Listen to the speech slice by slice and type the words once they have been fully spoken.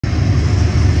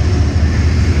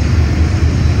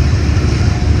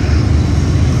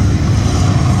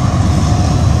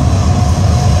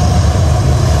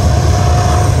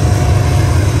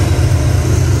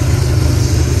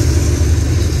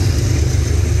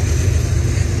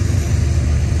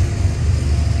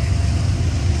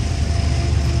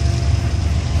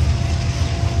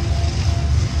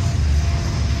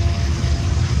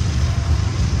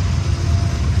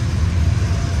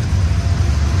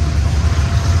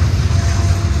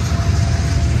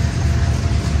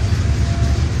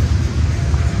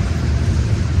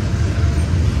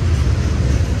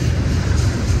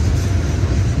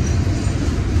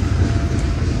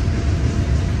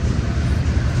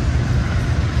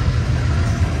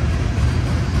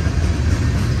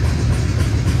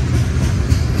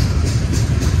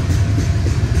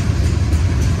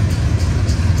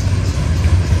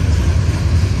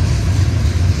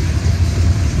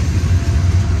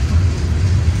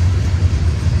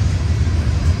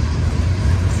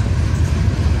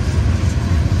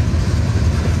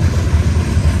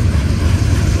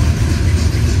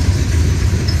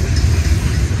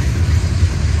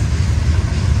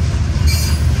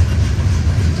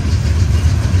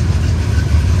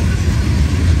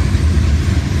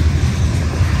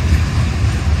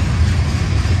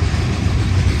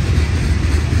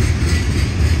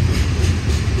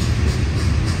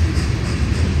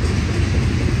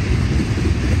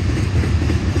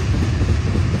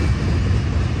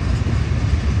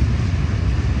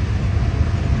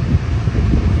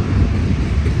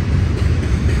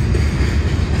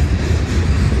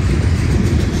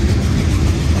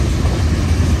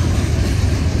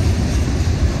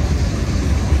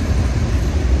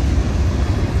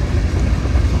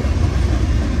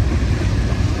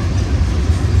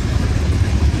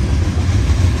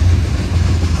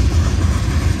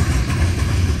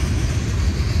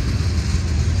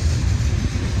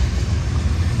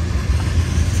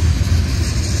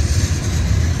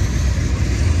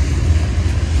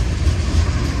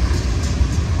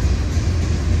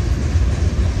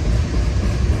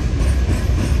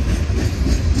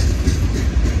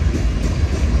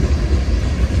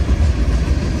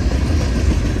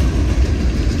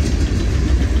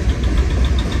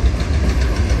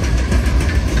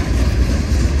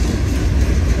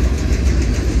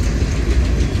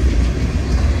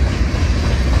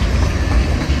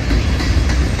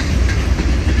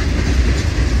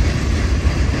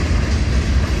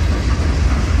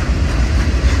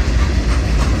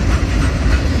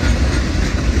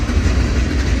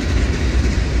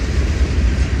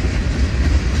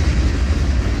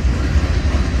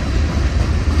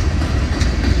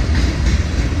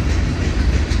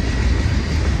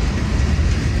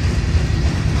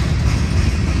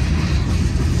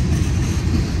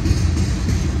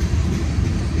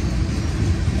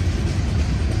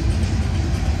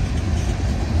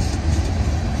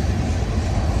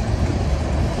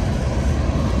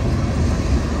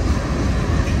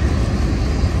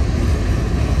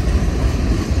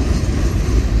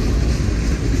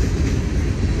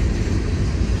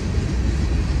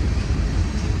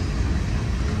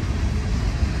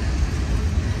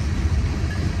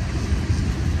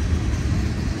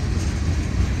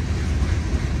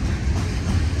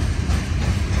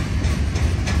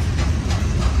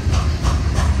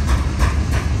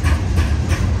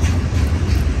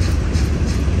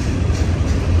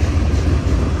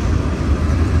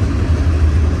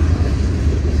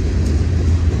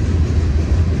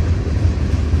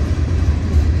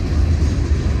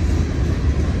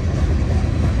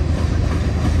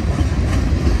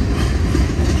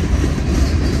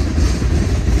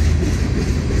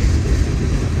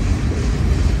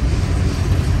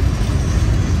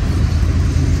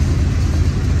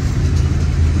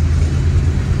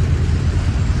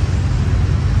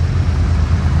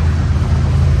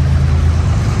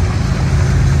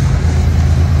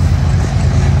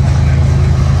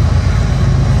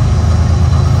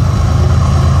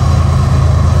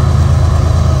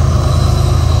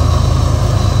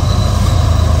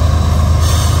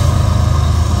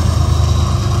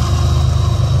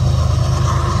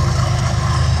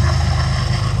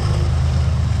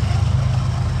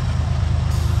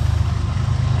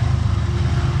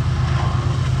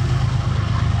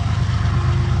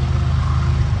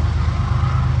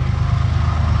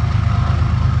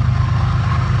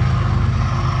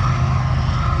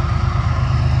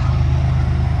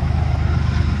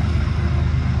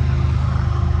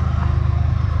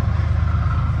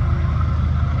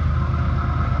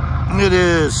It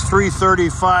is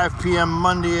 3:35 p.m.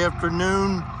 Monday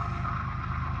afternoon,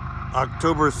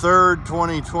 October 3rd,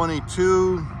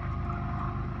 2022,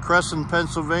 Cresson,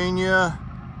 Pennsylvania.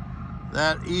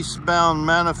 That eastbound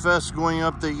manifest going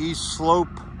up the east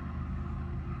slope,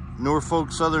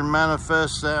 Norfolk Southern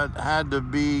manifest, that had to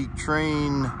be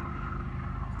train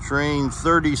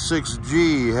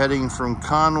 36G heading from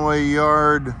Conway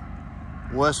Yard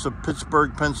west of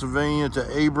Pittsburgh, Pennsylvania to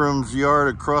Abrams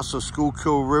Yard across the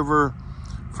Schuylkill River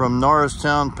from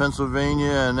Norristown,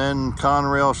 Pennsylvania, and then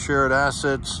Conrail Shared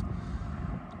Assets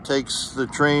takes the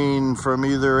train from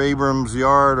either Abrams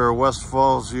Yard or West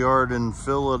Falls Yard in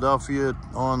Philadelphia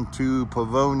on to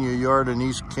Pavonia Yard in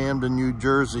East Camden, New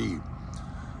Jersey.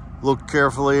 Look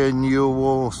carefully and you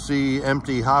will see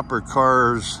empty hopper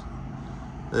cars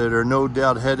that are no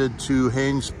doubt headed to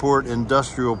Hainesport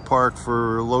Industrial Park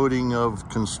for loading of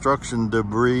construction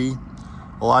debris.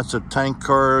 Lots of tank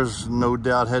cars, no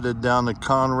doubt headed down the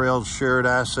Conrail Shared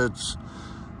Assets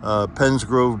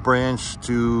Pennsgrove branch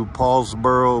to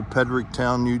Paulsboro,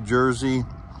 Pedricktown, New Jersey.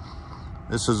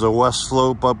 This is a west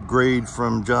slope upgrade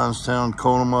from Johnstown,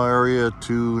 Conemaugh area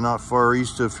to not far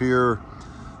east of here,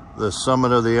 the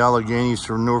summit of the Alleghenies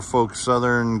from Norfolk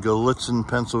Southern, Gallitzin,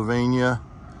 Pennsylvania.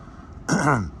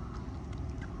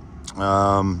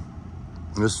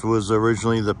 This was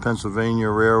originally the Pennsylvania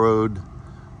Railroad,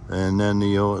 and then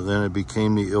it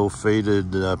became the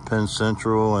ill-fated Penn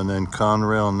Central, and then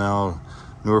Conrail, now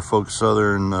Norfolk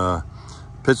Southern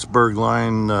Pittsburgh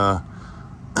line.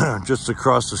 Just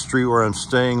across the street where I'm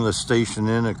staying, the Station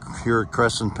Inn here at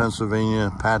Cresson,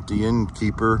 Pennsylvania. Pat, the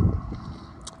innkeeper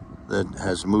that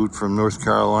has moved from North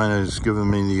Carolina, has given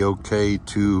me the okay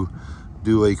to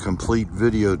do a complete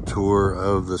video tour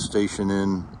of the Station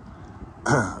Inn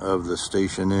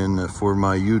for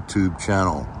my YouTube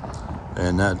channel,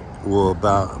 and that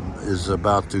is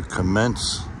about to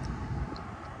commence.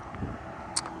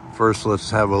 First, let's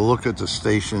have a look at the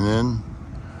Station Inn.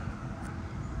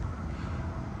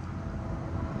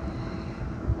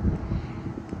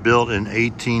 Built in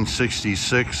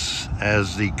 1866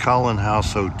 as the Cullen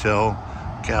House Hotel,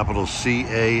 capital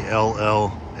C-A-L-L-A-N.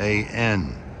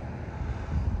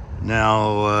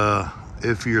 Now,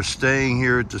 if you're staying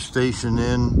here at the Station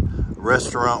Inn,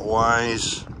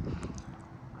 restaurant-wise,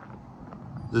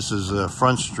 this is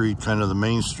Front Street, kind of the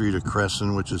main street of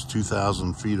Cresson, which is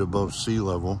 2,000 feet above sea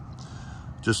level.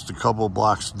 Just a couple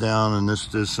blocks down in this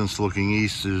distance, looking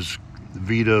east, is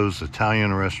Vito's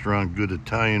Italian restaurant, good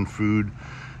Italian food.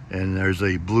 And there's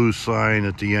a blue sign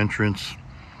at the entrance,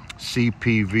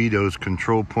 CP Vito's,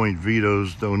 Control Point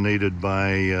Vito's, donated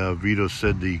by Vito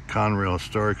said the Conrail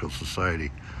Historical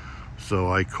Society. So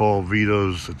I call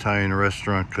Vito's Italian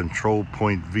restaurant Control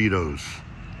Point Vito's.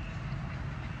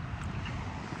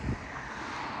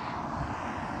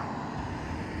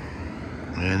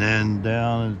 And then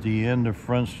down at the end of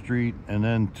Front Street and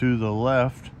then to the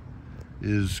left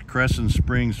is Cresson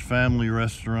Springs Family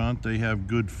Restaurant. They have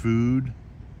good food.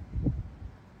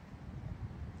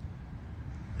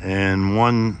 And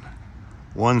one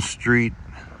street,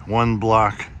 one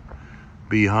block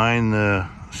behind the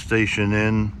Station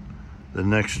Inn, the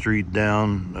next street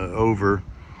down over,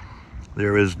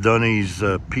 there is Dunny's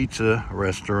Pizza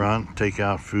Restaurant,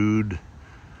 takeout food,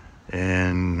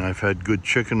 and I've had good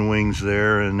chicken wings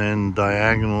there. And then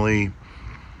diagonally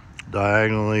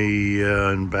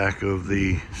in back of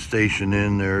the Station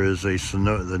Inn, there is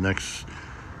the next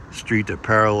street that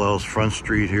parallels Front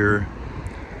Street here.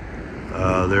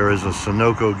 There is a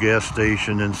Sunoco gas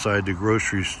station. Inside the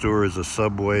grocery store is a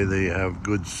Subway. They have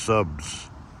good subs.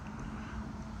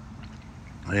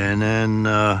 And then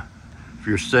if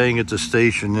you're staying at the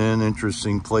Station Inn,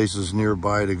 interesting places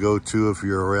nearby to go to if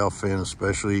you're a rail fan,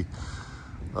 especially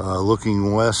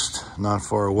looking west, not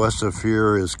far west of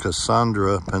here, is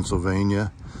Cassandra,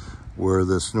 Pennsylvania, where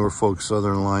this Norfolk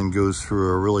Southern line goes through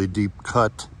a really deep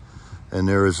cut. And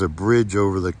there is a bridge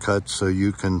over the cut, so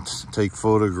you can take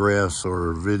photographs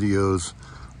or videos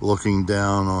looking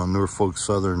down on Norfolk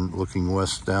Southern, looking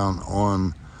west down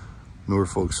on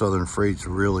Norfolk Southern Freight's a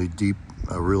really deep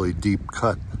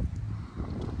cut.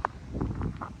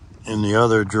 In the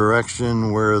other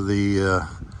direction, where the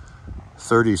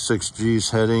 36G is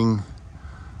heading,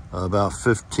 about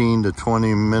 15 to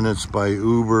 20 minutes by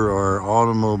Uber or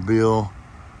automobile,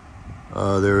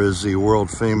 there is the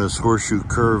world-famous Horseshoe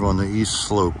Curve on the east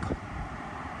slope.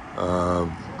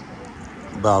 About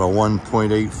a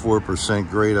 1.84%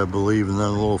 grade, I believe, and then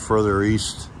a little further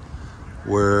east,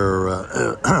 where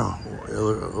a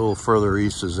little further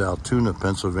east is Altoona,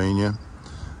 Pennsylvania.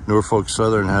 Norfolk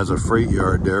Southern has a freight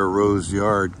yard there, Rose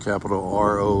Yard, capital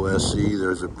R-O-S-E.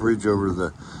 There's a bridge over the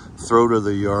throat of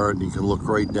the yard, and you can look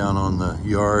right down on the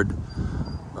yard,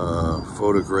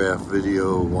 photograph,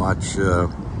 video, watch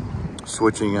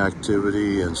switching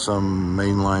activity, and some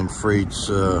mainline freights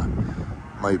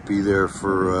might be there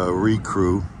for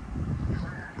recrew.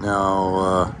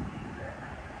 Now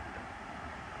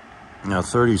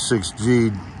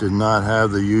 36G did not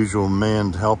have the usual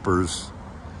manned helpers.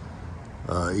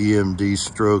 EMD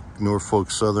stroke Norfolk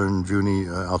Southern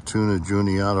Altoona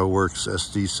Juniata Works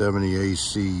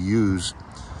SD70ACUs,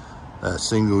 that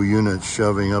single unit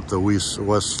shoving up the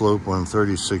west slope on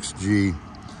 36G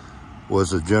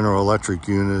was a General Electric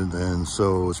unit, and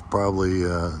so it's probably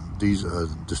a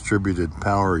distributed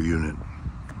power unit.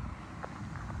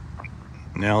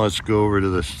 Now let's go over to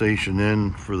the station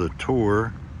inn for the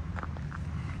tour.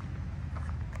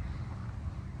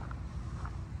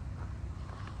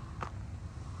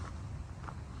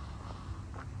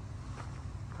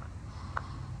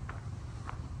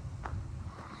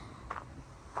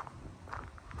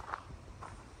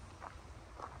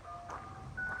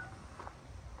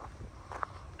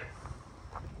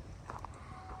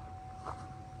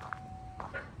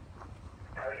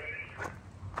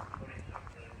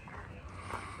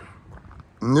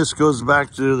 And this goes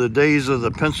back to the days of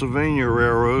the Pennsylvania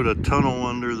Railroad, a tunnel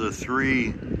under the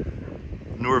 3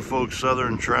 Norfolk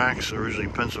Southern tracks, originally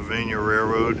Pennsylvania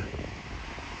Railroad.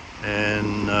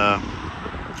 And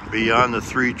beyond the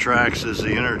 3 tracks is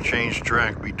the interchange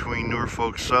track between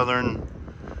Norfolk Southern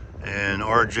and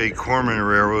R.J. Corman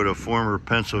Railroad, a former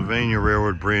Pennsylvania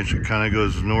Railroad branch that kind of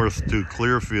goes north to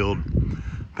Clearfield,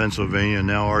 Pennsylvania,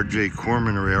 now R.J.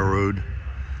 Corman Railroad.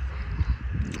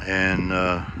 And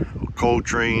coal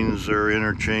trains are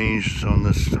interchanged on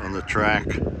the track.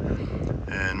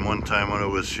 And one time when I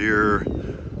was here,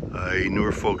 a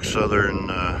Norfolk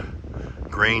Southern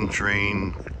grain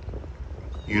train,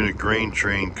 unit grain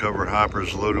train, covered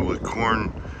hoppers loaded with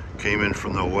corn, came in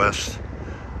from the west,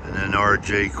 and then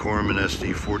R.J. Corman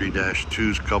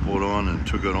SD40-2s coupled on and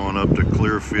took it on up to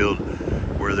Clearfield,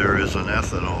 where there is an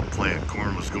ethanol plant.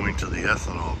 Corn was going to the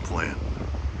ethanol plant.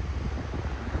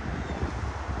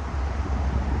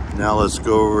 Now let's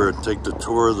go over and take the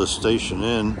tour of the station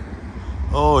inn.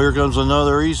 Oh, here comes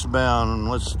another eastbound.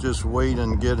 Let's just wait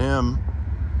and get him.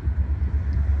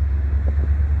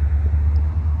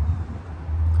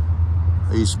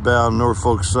 Eastbound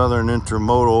Norfolk Southern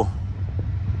Intermodal.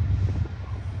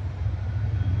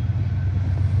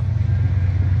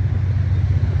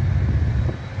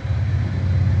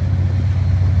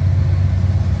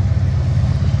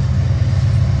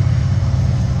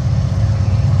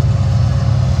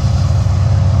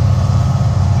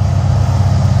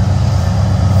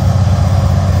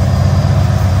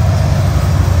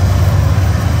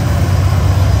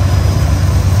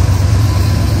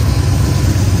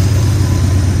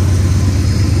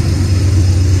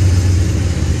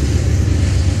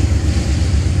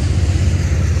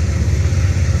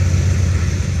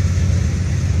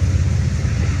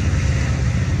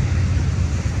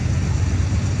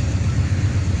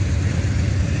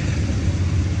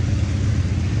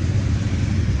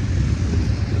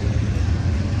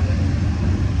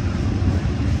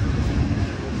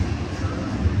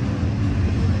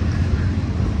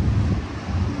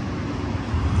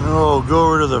 We'll go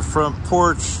over to the front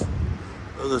porch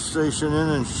of the station inn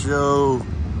and show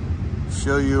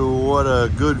you what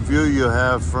a good view you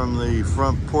have from the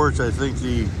front porch. I think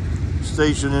the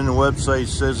station inn website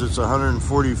says it's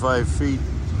 145 feet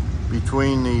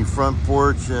between the front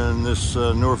porch and this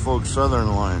Norfolk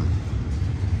Southern line.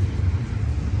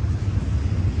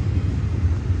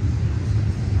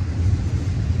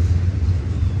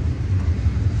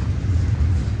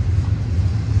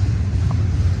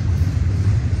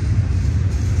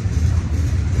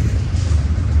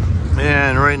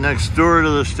 And right next door to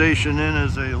the station inn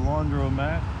is a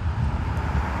laundromat.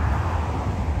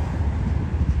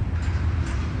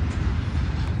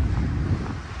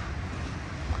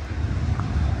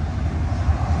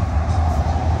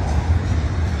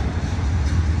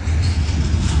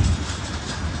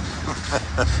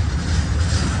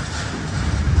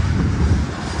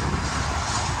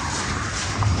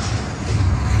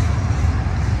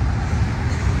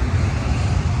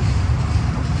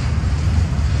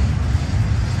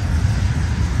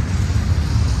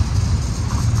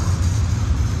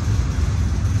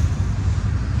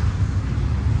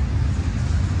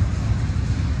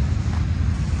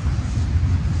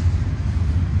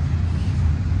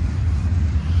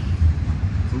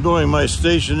 I'm doing my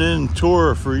station inn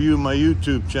tour for you, my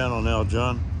YouTube channel now,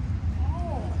 John.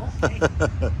 Oh, okay.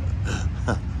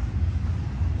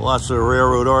 Lots of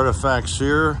railroad artifacts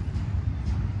here.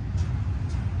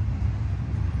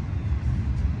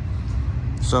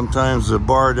 Sometimes the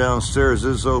bar downstairs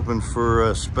is open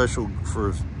for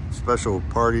special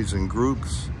parties and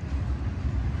groups.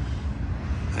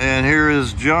 And here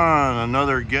is John,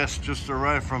 another guest just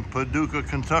arrived from Paducah,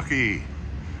 Kentucky.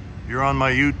 You're on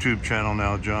my YouTube channel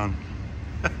now, John.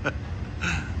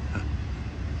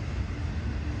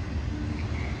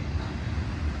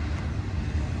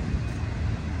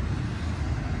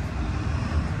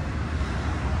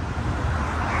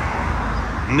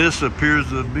 And this appears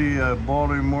to be a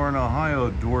Baltimore and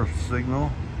Ohio dwarf signal,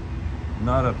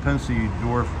 not a Pennsy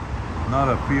dwarf, not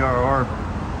a PRR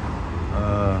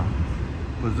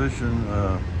position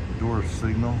dwarf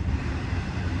signal.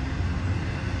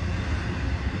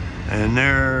 And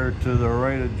there to the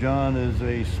right of John is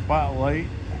a spotlight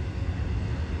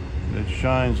that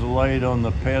shines light on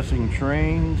the passing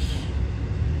trains.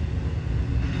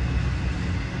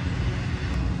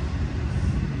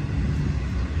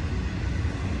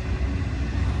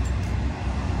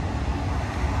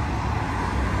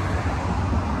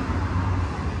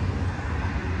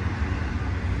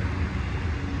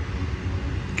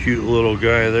 Cute little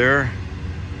guy there.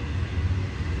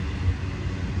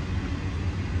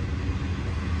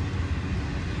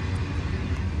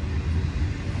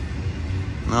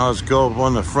 Now let's go up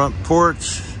on the front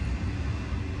porch.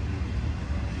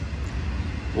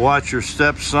 Watch your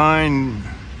step sign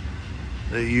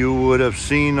that you would have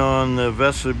seen on the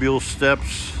vestibule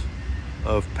steps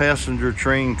of passenger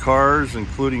train cars,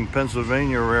 including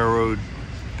Pennsylvania Railroad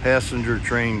passenger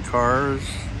train cars.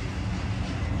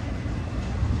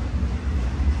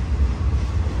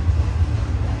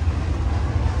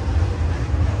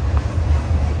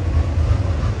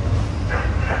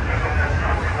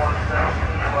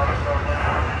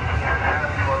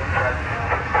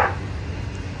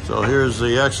 So here's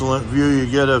the excellent view you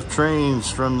get of trains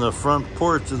from the front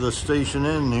porch of the station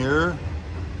inn here.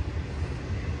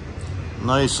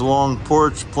 Nice long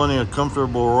porch, plenty of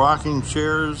comfortable rocking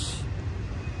chairs.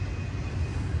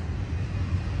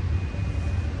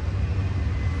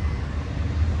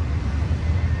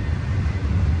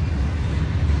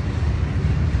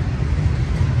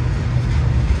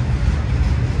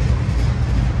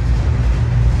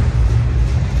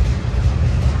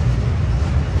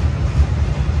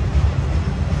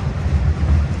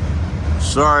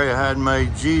 Sorry, I had my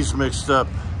G's mixed up.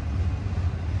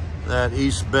 That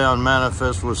eastbound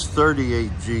manifest was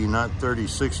 38G, not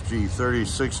 36G.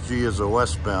 36G is a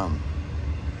westbound.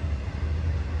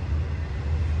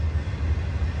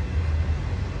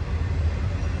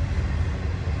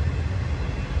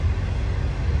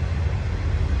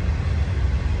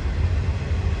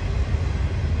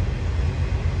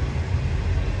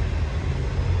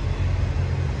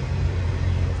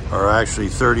 Or actually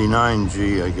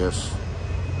 39G, I guess.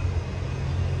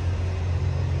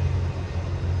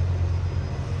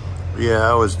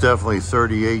 Yeah, I was definitely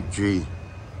 38G.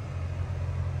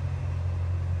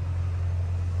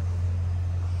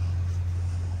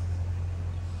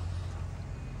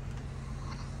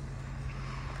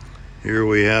 Here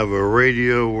we have a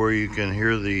radio where you can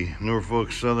hear the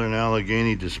Norfolk Southern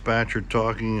Allegheny dispatcher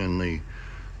talking and the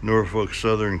Norfolk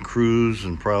Southern crews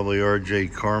and probably R.J.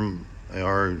 Corman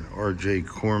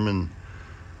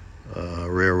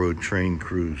railroad train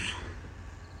crews.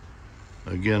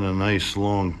 Again, a nice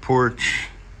long porch.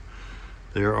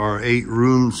 There are 8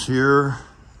 rooms here.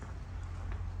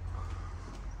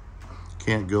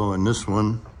 Can't go in this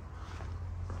one.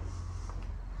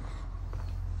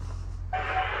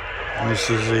 This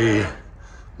is the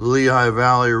Lehigh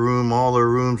Valley room. All the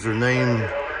rooms are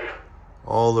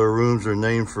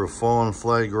named for fallen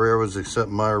flag railroads except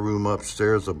my room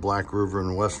upstairs, the Black River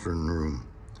and Western room,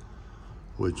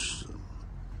 which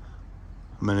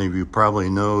many of you probably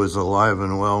know is alive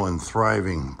and well and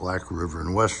thriving, Black River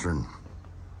and Western.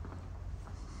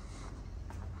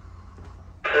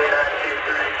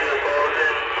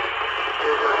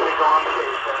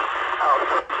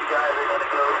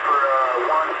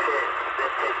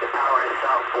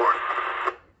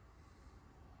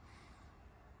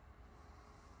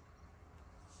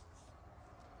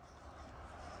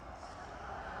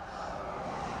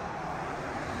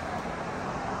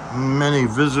 Many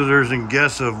visitors and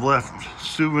guests have left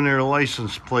souvenir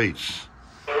license plates,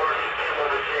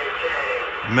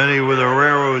 many with a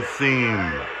railroad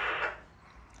theme,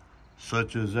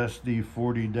 such as SD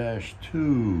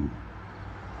 40-2,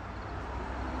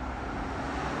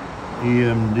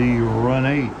 EMD Run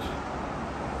 8,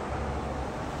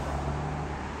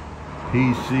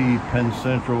 PC Penn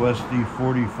Central SD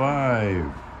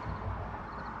 45,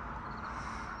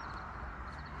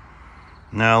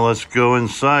 Now let's go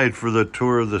inside for the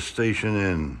tour of the station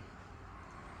inn.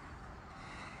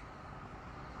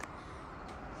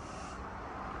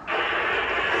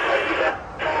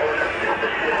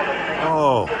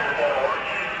 Oh,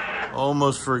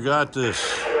 almost forgot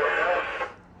this.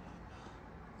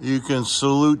 You can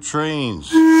salute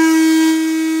trains.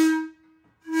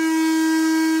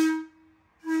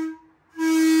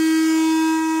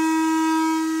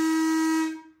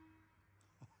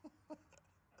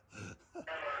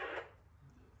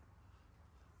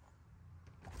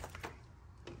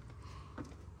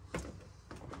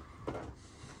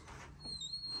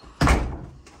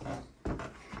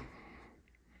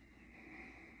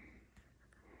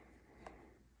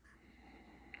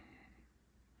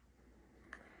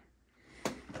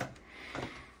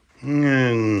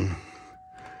 And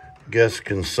guests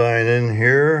can sign in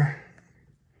here,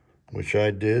 which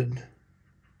I did.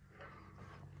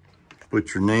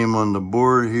 Put your name on the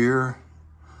board here.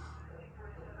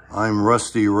 I'm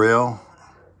Rusty Rail,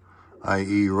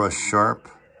 i.e. Russ Sharp.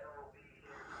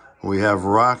 We have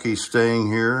Rocky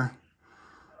staying here.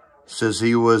 Says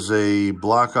he was a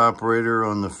block operator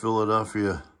on the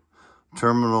Philadelphia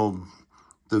Terminal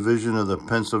Division of the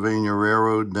Pennsylvania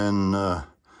Railroad, then the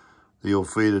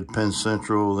ill-fated Penn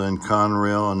Central, then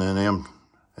Conrail, and then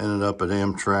ended up at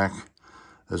Amtrak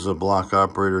as a block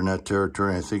operator in that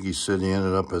territory. I think he said he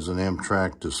ended up as an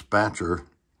Amtrak dispatcher.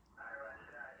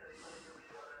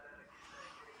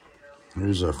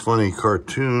 Here's a funny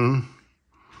cartoon.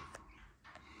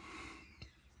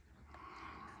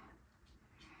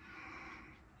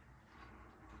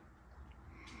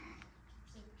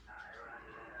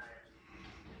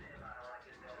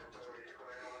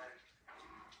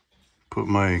 Put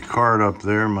my card up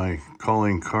there, my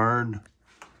calling card.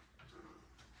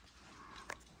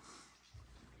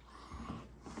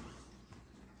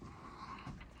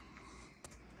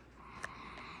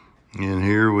 And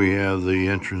here we have the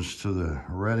entrance to the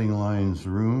Reading Line's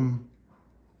room.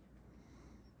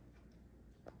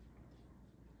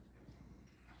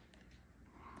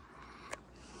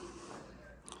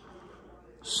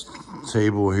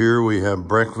 Table here, we have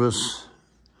breakfast.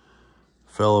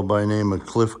 Fellow by name of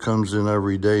Cliff comes in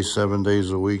every day, 7 days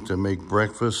a week to make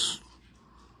breakfast.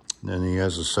 Then he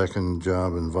has a second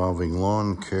job involving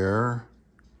lawn care.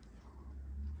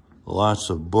 Lots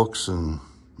of books and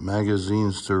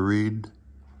magazines to read.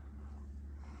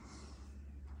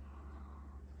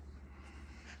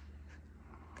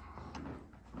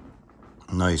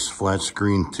 Nice flat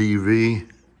screen TV.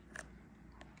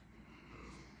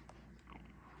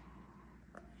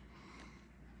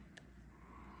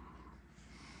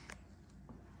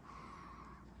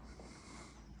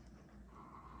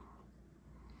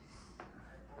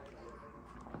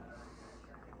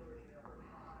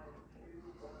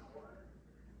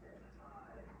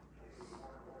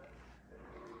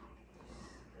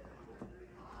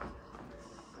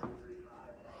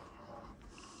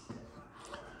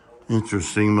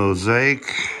 Interesting mosaic.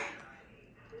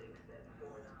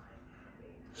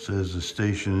 Says the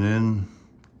station inn,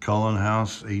 Cullen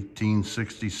House,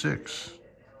 1866.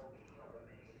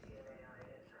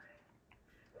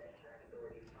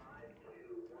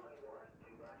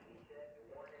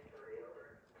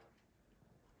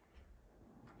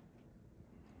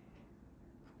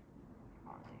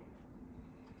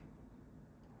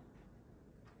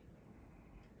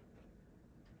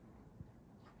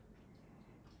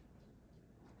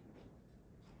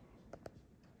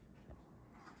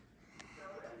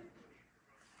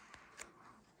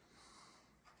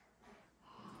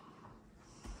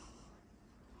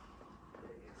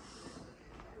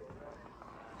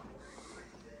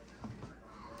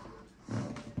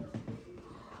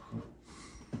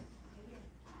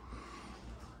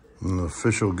 And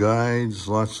official guides,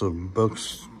 lots of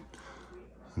books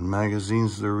and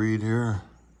magazines to read here.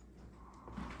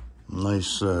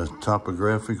 Nice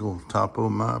topographical topo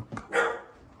map.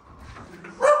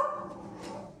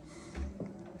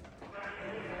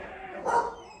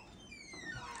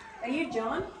 Are you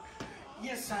John?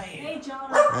 Yes, I am. Hey,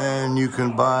 John. And you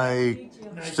can buy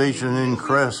Station Inn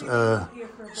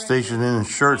Station Inn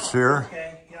shirts here.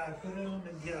 Okay, yeah, I put it on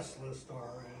the guest list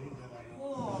already.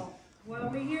 Cool. Well,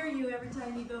 we hear you every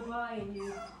time you go by and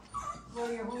you blow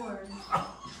your horn.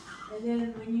 And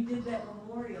then when you did that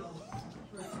memorial.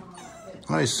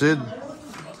 Hi, Sid.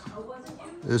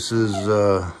 This is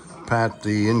Pat,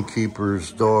 the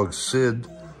innkeeper's dog, Sid.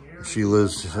 She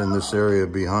lives in this area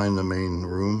behind the main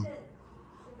room.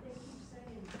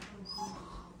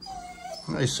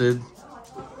 Hi, Sid.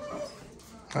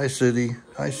 Hi, Siddy.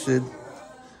 Hi, Sid.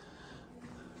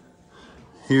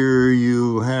 Here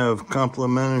you have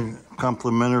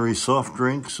complimentary soft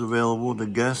drinks available to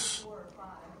guests.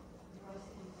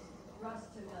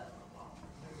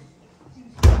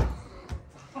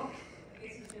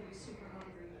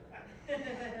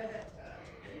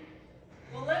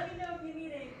 Well, let me know if you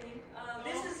need anything.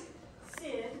 This is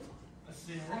Sid.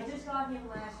 I just got him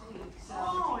last week, so.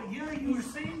 Oh, yeah, you were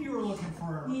saying you were looking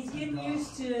for He's getting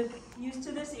used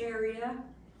to this area.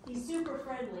 He's super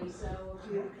friendly, so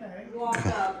if you walk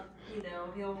up, you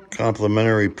know, he'll.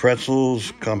 Complimentary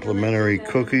pretzels, complimentary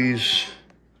cookies.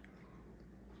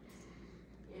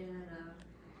 And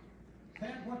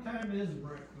Pat, what time is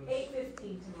breakfast?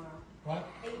 8:15 tomorrow. What?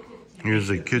 8:15. Here's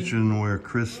a kitchen where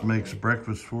Chris makes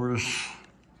breakfast for us.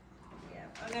 Yeah,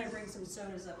 I'm gonna bring some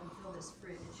sodas up and fill this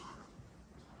fridge.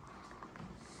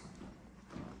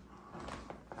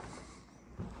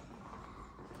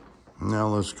 Now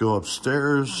let's go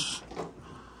upstairs.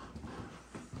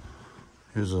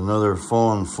 Here's another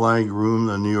fallen flag room,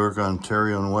 the New York,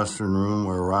 Ontario, and Western room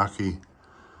where Rocky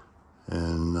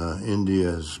and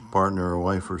India, his partner or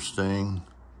wife, are staying.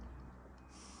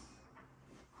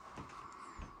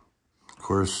 Of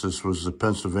course, this was the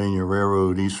Pennsylvania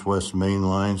Railroad East-West Main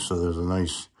Line, so there's a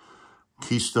nice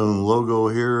Keystone logo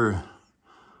here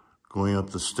going up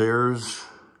the stairs.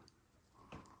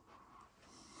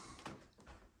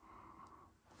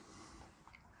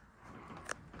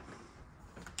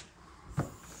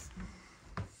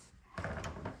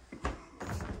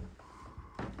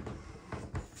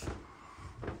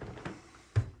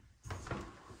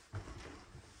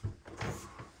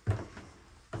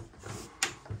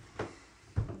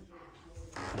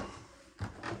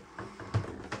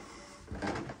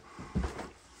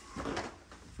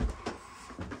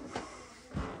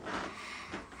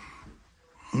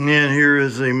 And here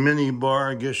is a mini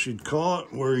bar, I guess you'd call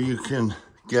it, where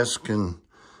guests can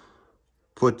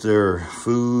put their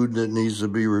food that needs to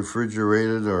be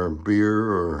refrigerated, or beer,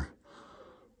 or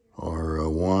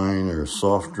wine, or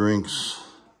soft drinks.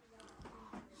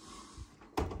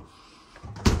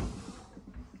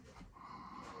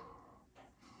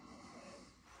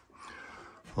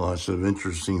 Lots of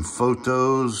interesting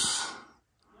photos.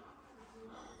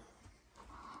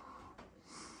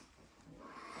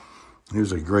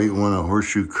 Here's a great one, a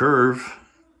horseshoe curve.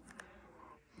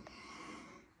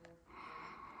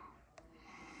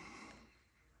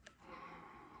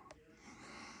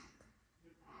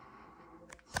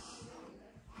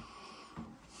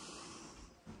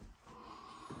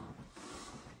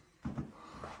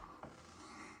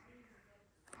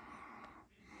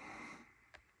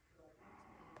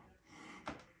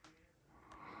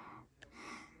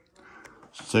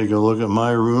 Let's take a look at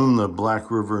my room, the Black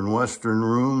River and Western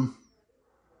room.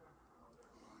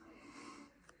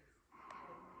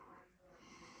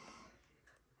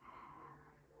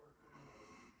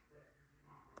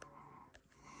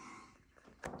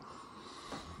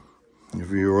 If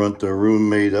you want the room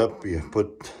made up, you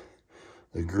put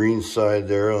the green side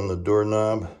there on the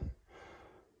doorknob.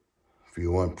 If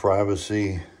you want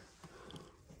privacy,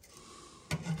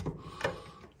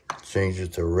 change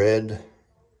it to red.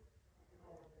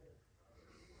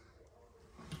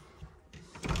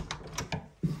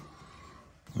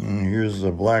 And here's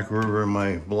the Black River,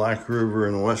 my Black River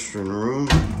and Western room.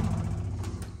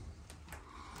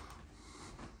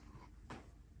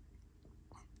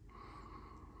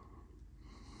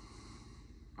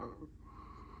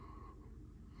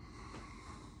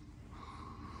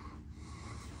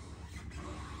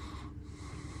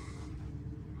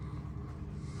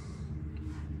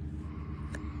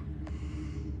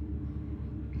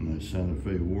 My Santa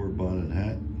Fe War Bonnet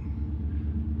hat,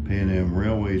 Pan Am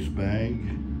Railways bag.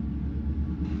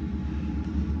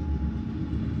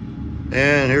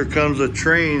 And here comes a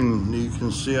train. You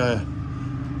can see I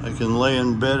can lay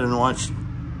in bed and watch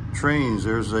trains.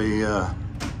 There's a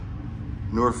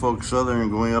Norfolk Southern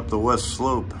going up the west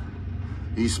slope,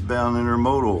 eastbound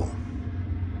intermodal.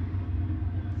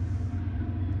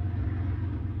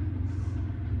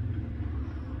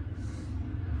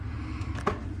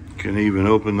 Can even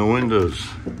open the windows.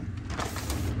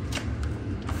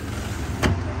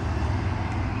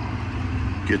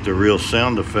 Get the real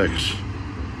sound effects.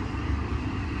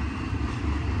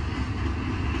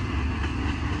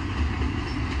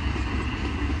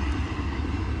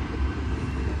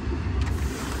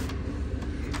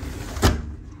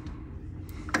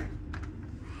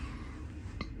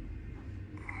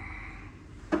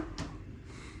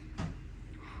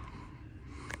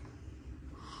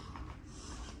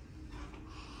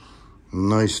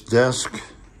 Nice desk.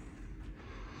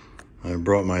 I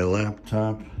brought my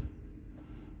laptop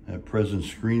That present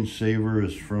screensaver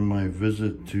is from my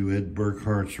visit to Ed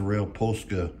Burkhart's Rail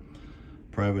Polska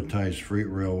privatized freight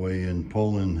railway in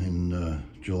Poland in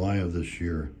July of this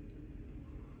year.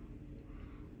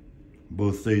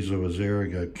 Both days I was there, I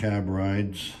got cab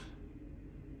rides.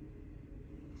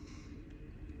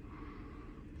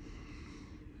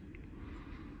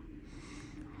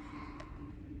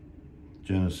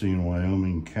 Genesee and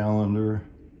Wyoming calendar.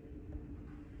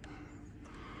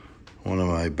 One of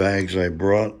my bags I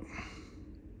brought.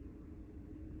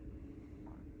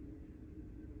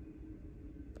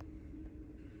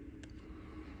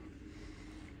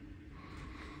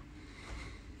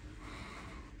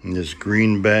 And this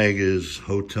green bag is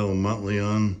Hotel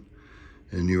Montleon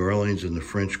in New Orleans in the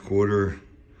French Quarter,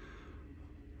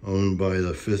 owned by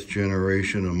the 5th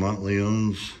generation of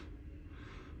Montleons.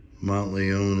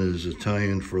 Montleone is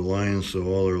Italian for lions, so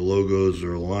all their logos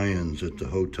are lions at the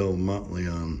Hotel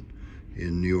Montleon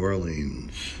in New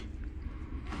Orleans.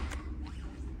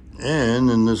 And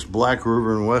in this Black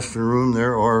River and Western room,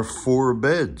 there are 4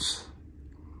 beds.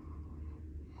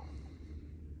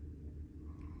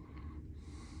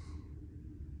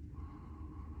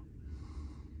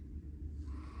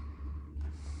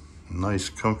 Nice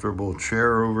comfortable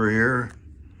chair over here.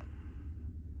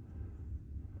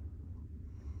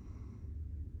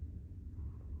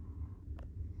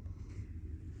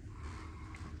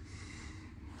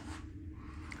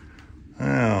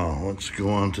 Now, let's go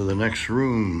on to the next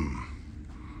room.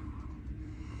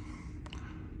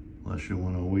 Unless you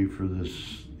want to wait for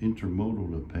this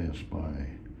intermodal to pass by.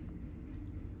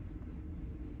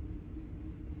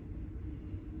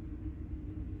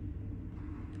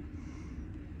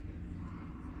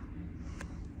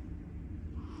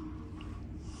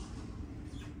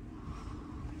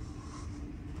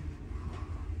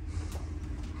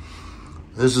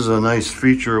 This is a nice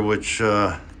feature which,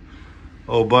 oh,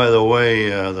 by the way,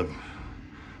 the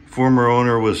former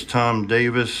owner was Tom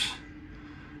Davis.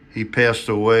 He passed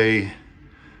away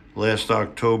last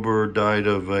October, died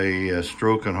of a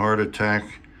stroke and heart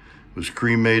attack, was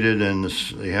cremated, and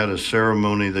they had a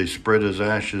ceremony. They spread his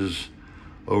ashes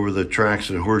over the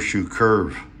tracks at Horseshoe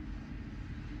Curve.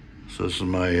 So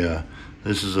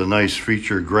this is a nice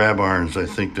feature, grab irons. I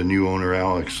think the new owner,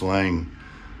 Alex Lang,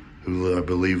 who I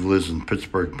believe lives in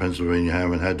Pittsburgh, Pennsylvania. I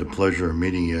haven't had the pleasure of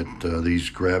meeting yet. These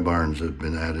grab irons have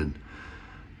been added.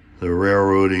 The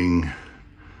railroading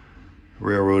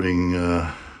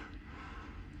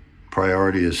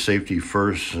priority is safety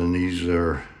first, and these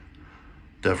are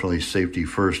definitely safety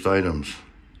first items.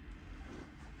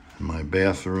 My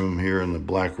bathroom here in the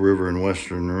Black River and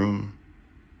Western room.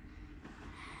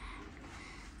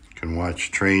 You can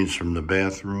watch trains from the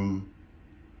bathroom.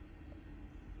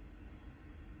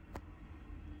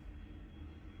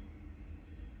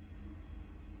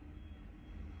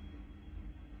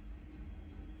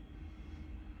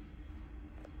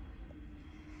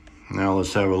 Now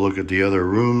let's have a look at the other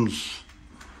rooms.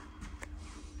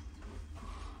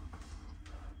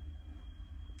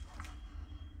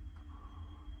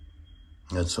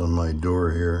 That's on my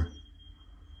door here.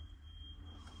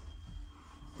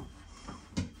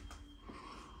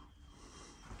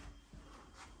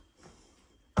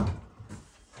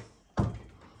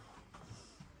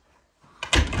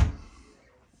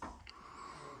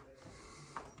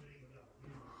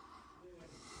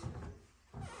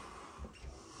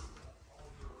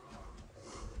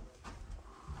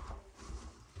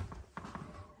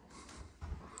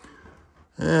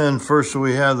 And first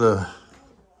we have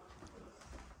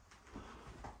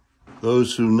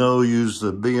those who know use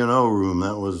the B&O room.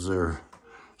 That was their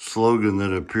slogan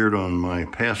that appeared on my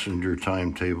passenger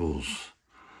timetables.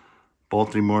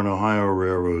 Baltimore and Ohio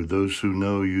Railroad, those who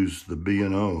know use the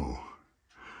B&O.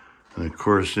 And of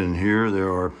course in here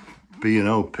there are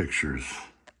B&O pictures.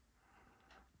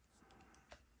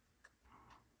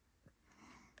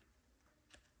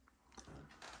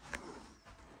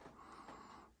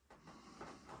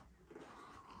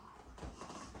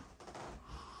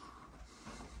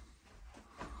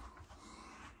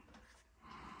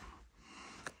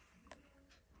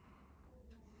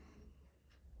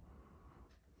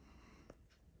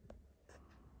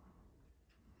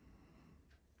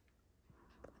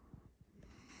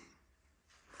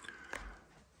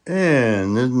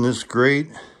 And isn't this great?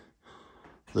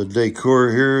 The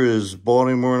decor here is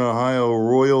Baltimore and Ohio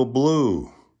Royal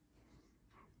Blue.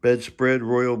 Bedspread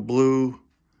Royal Blue.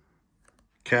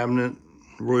 Cabinet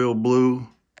Royal Blue.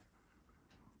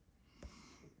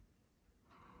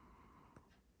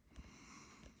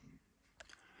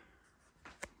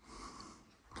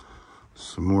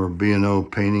 Some more B&O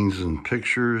paintings and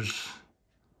pictures.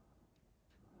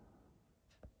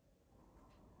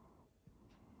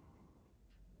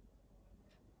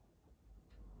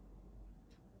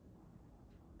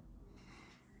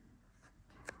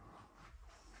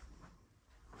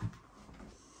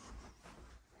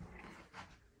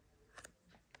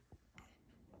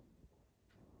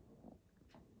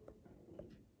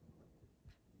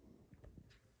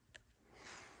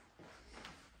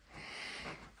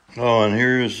 Oh, and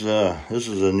here's, this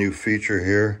is a new feature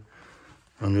here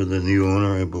under the new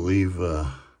owner, I believe.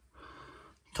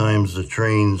 Times the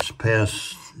trains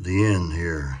pass the inn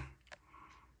here.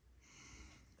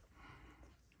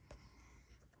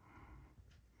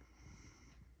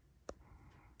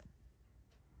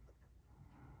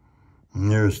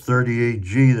 And there's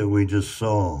 38G that we just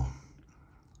saw,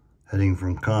 heading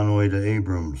from Conway to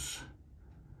Abrams.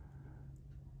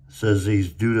 Says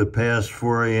he's due to pass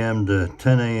 4 a.m. to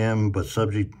 10 a.m., but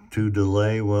subject to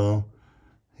delay. Well,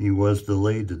 he was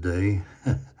delayed today,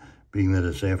 being that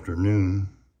it's afternoon.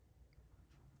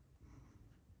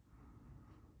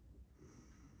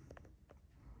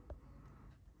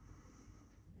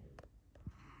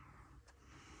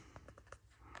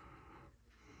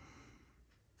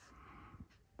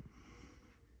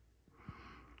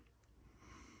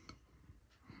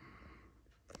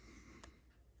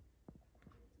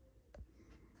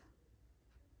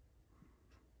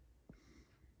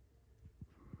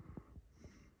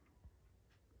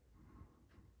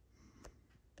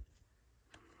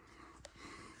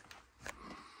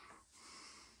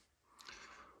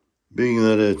 Being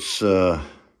that it's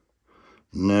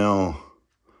now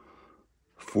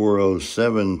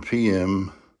 4:07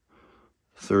 p.m.,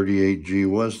 38G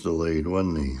was delayed,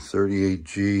 wasn't he?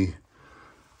 38G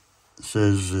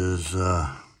says is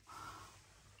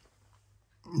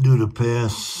due to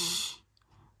pass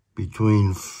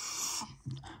between,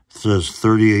 says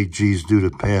 38G is due to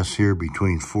pass here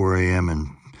between 4 a.m. and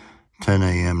 10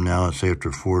 a.m. Now it's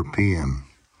after 4 p.m.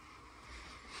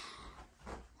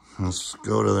 Let's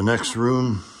go to the next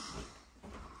room.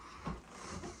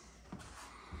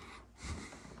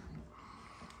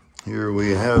 Here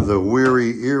we have the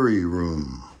Weary Eerie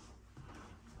room.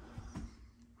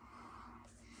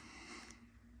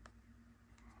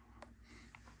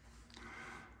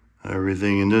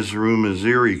 Everything in this room is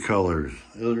eerie colors,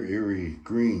 eerie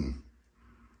green.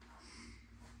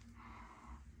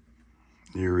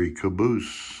 Eerie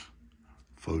caboose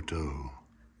photo.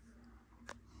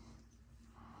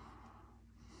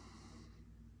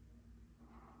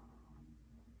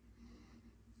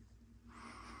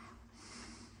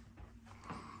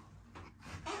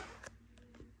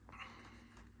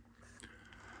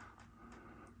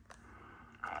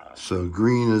 So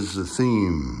green is the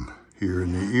theme here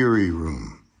in the Eerie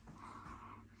room.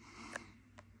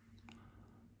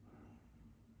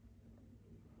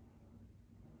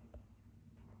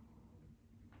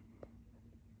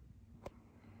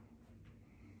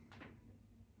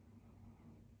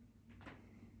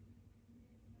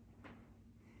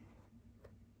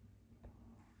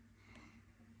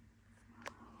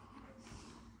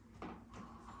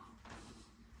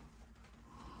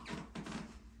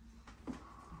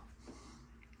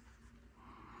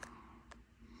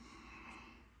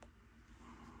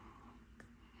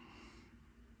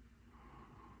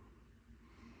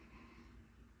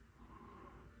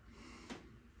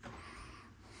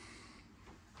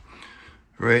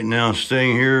 Right now,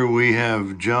 staying here, we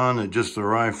have John that just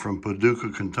arrived from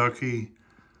Paducah, Kentucky.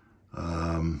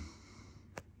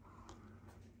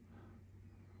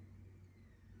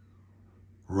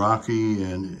 Rocky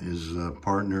and his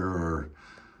partner,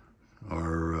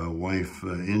 our wife,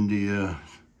 India.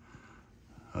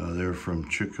 They're from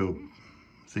Chico,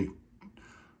 I think,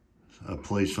 a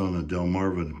place on the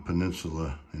Delmarva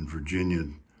Peninsula in Virginia,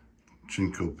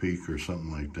 Chinco Peak or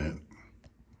something like that.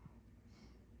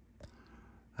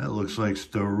 That looks like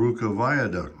Staruka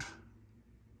Viaduct.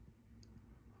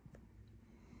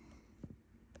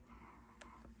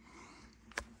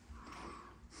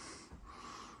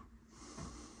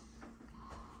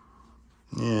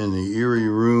 And the Eerie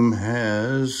room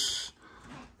has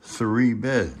 3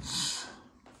 beds.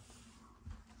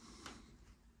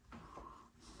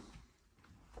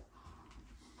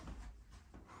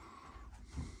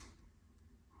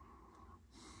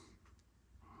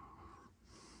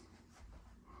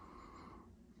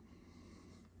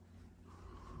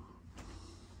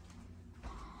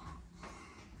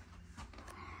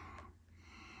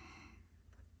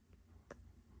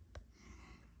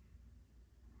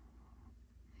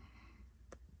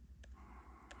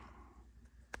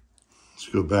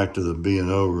 Let's go back to the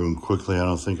B&O room quickly. I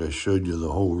don't think I showed you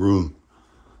the whole room.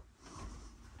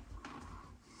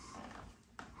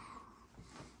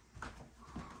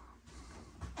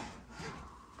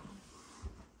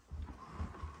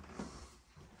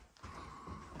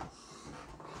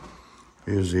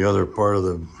 Here's the other part of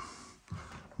the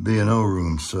B&O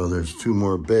room. So there's 2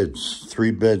 more beds, 3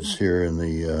 beds here in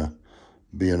the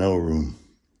B&O room.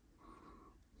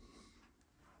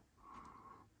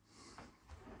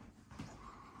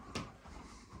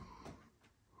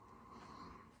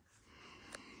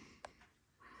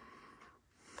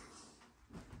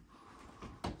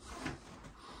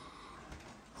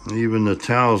 Even the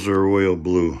towels are royal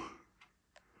blue.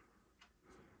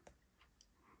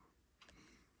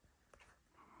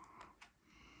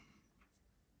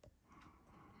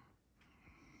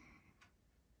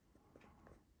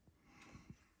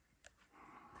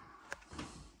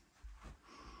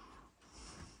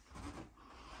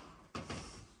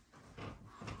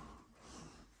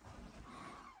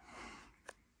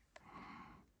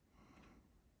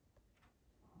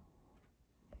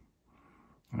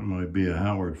 That might be a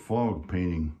Howard Fogg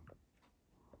painting.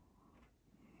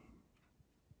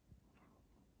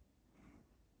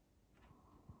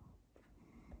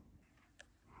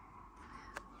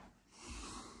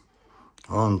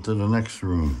 On to the next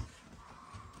room.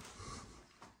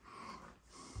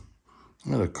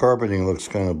 Yeah, the carpeting looks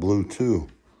kind of blue too.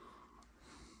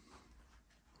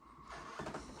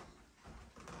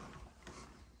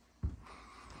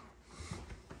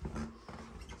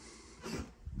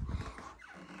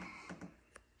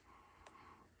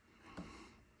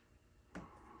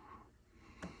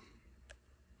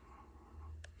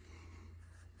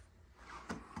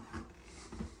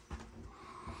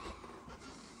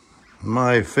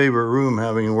 My favorite room,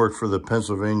 having worked for the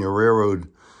Pennsylvania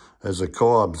Railroad as a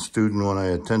co-op student when I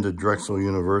attended Drexel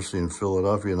University in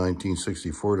Philadelphia,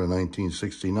 1964 to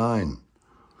 1969.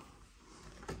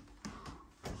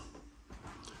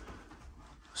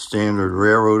 Standard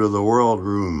Railroad of the World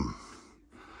room.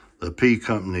 The P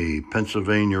Company,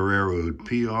 Pennsylvania Railroad,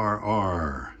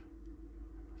 PRR.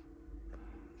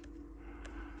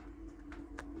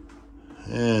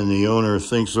 And the owner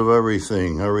thinks of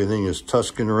everything. Everything is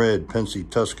Tuscan red, Pensy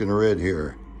Tuscan red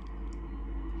here.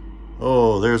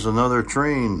 Oh, there's another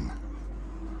train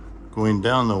going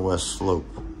down the west slope.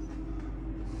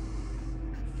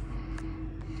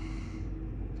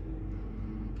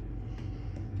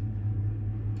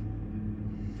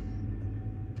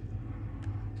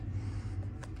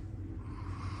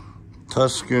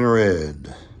 Tuscan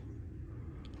red.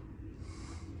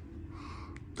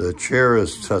 The chair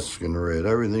is Tuscan red.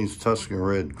 Everything's Tuscan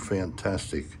red.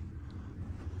 Fantastic.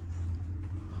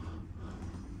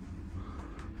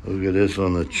 Look at this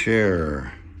on the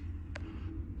chair.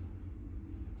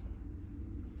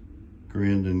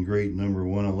 Grand and great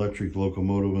 #1 electric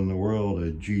locomotive in the world,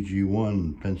 a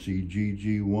GG1, Pensy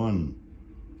GG1.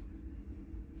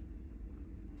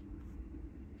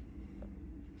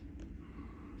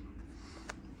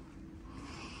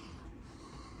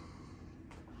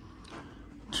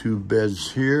 Two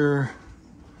beds here.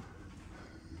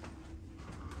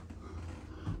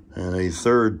 And a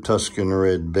third Tuscan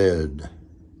red bed.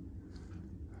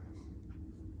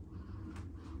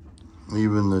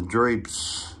 Even the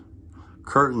drapes,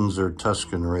 curtains are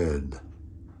Tuscan red.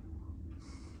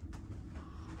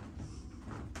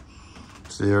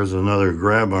 See, there's another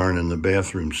grab iron in the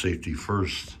bathroom, safety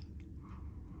first.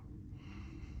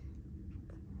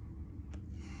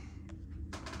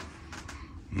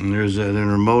 And there's that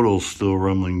intermodal still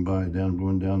rumbling by,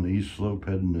 going down the east slope,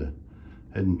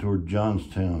 heading toward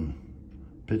Johnstown,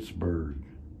 Pittsburgh.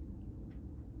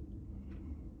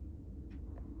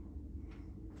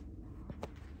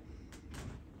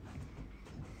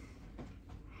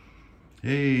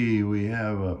 Hey, we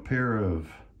have a pair of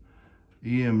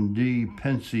EMD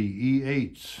Pensy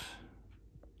E8s.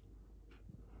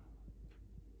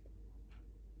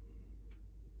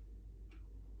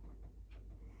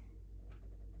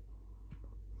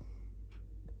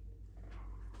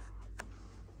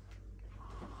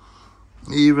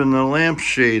 Even the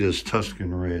lampshade is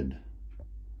Tuscan red.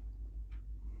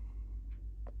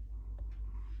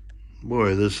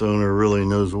 Boy, this owner really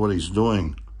knows what he's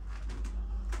doing.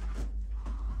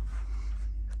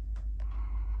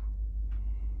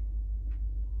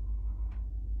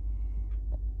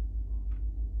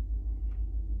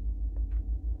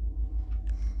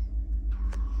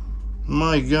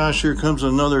 My gosh, here comes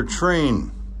another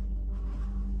train.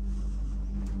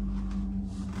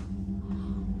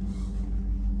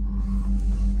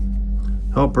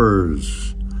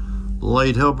 Helpers,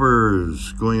 light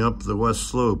helpers going up the west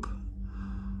slope.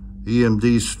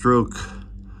 EMD stroke,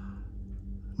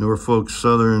 Norfolk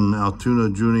Southern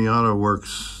Altoona Juniata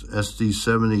Works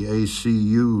SD70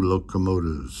 ACU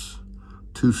locomotives.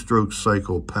 Two-stroke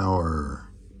cycle power.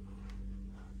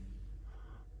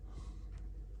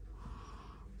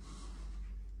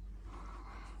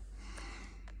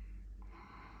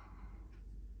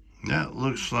 That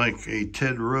looks like a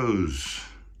Ted Rose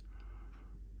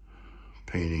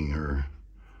painting or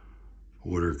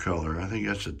watercolor. I think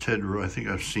that's a Ted Rose. I think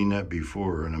I've seen that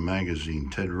before in a magazine,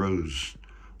 Ted Rose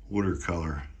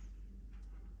watercolor.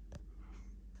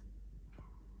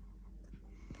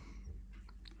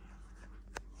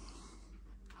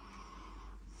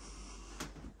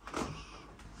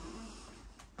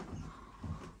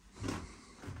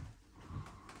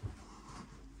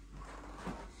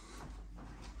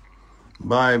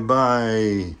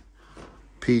 Bye-bye,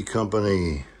 P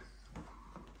Company.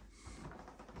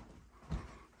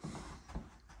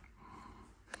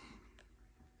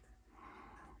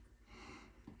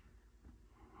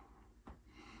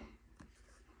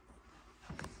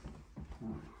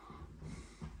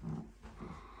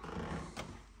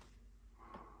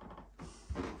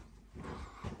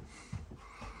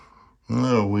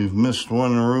 No, we've missed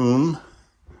one room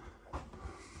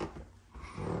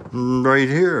right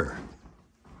here.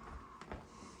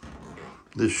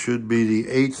 This should be the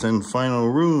 8th and final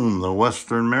room, the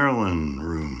Western Maryland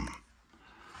room.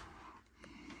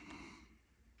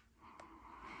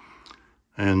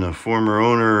 And the former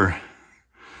owner,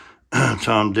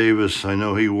 Tom Davis, I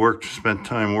know he spent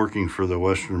time working for the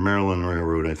Western Maryland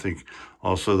Railroad. I think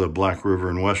also the Black River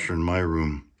and Western, my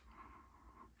room.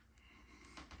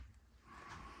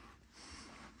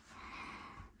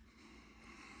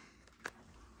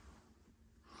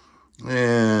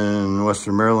 And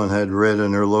Western Maryland had red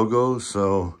in their logo,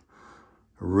 so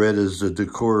red is the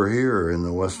decor here in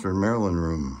the Western Maryland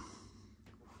room.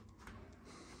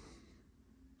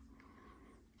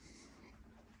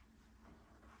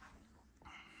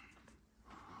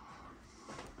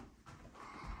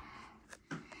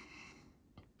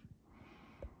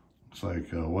 Looks like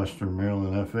Western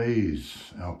Maryland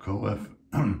FAs, Alco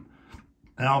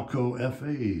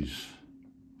FAs.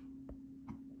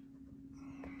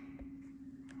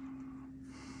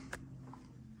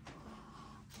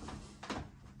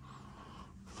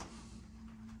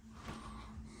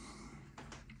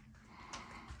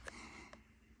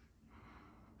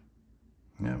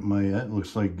 Yeah, that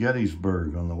looks like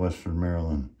Gettysburg on the Western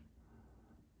Maryland.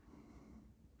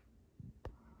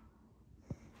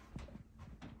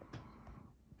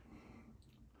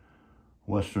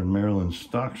 Western Maryland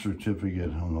stock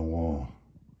certificate on the wall.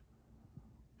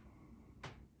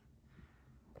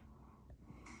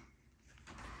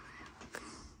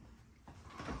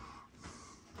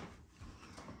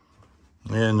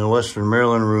 And the Western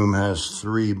Maryland room has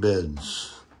 3 beds.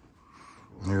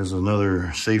 There's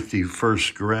another safety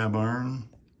first grab iron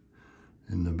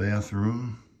in the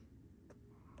bathroom.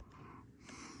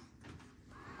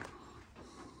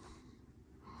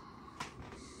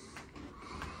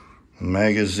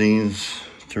 Magazines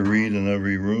to read in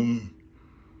every room.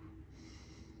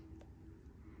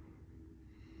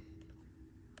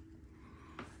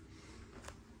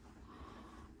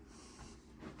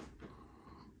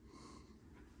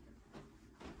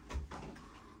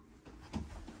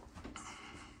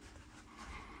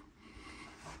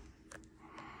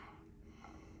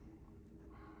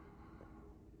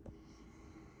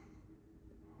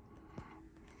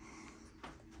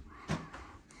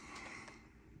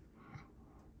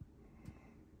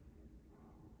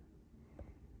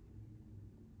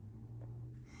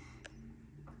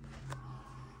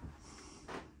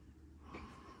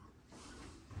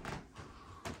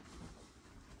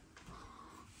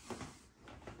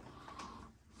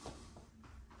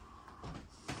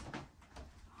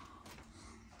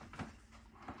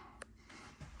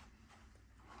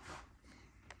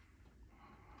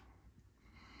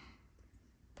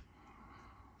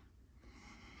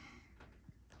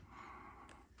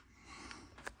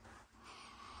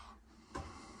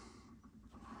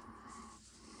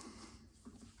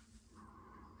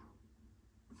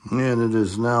 And it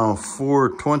is now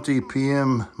 4:20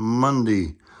 p.m.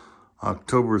 Monday,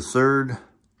 October 3rd,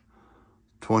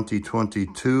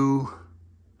 2022.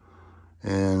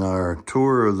 And our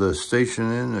tour of the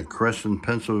Station Inn at Cresson,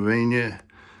 Pennsylvania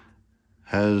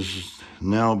has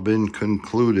now been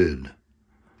concluded.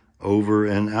 Over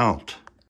and out.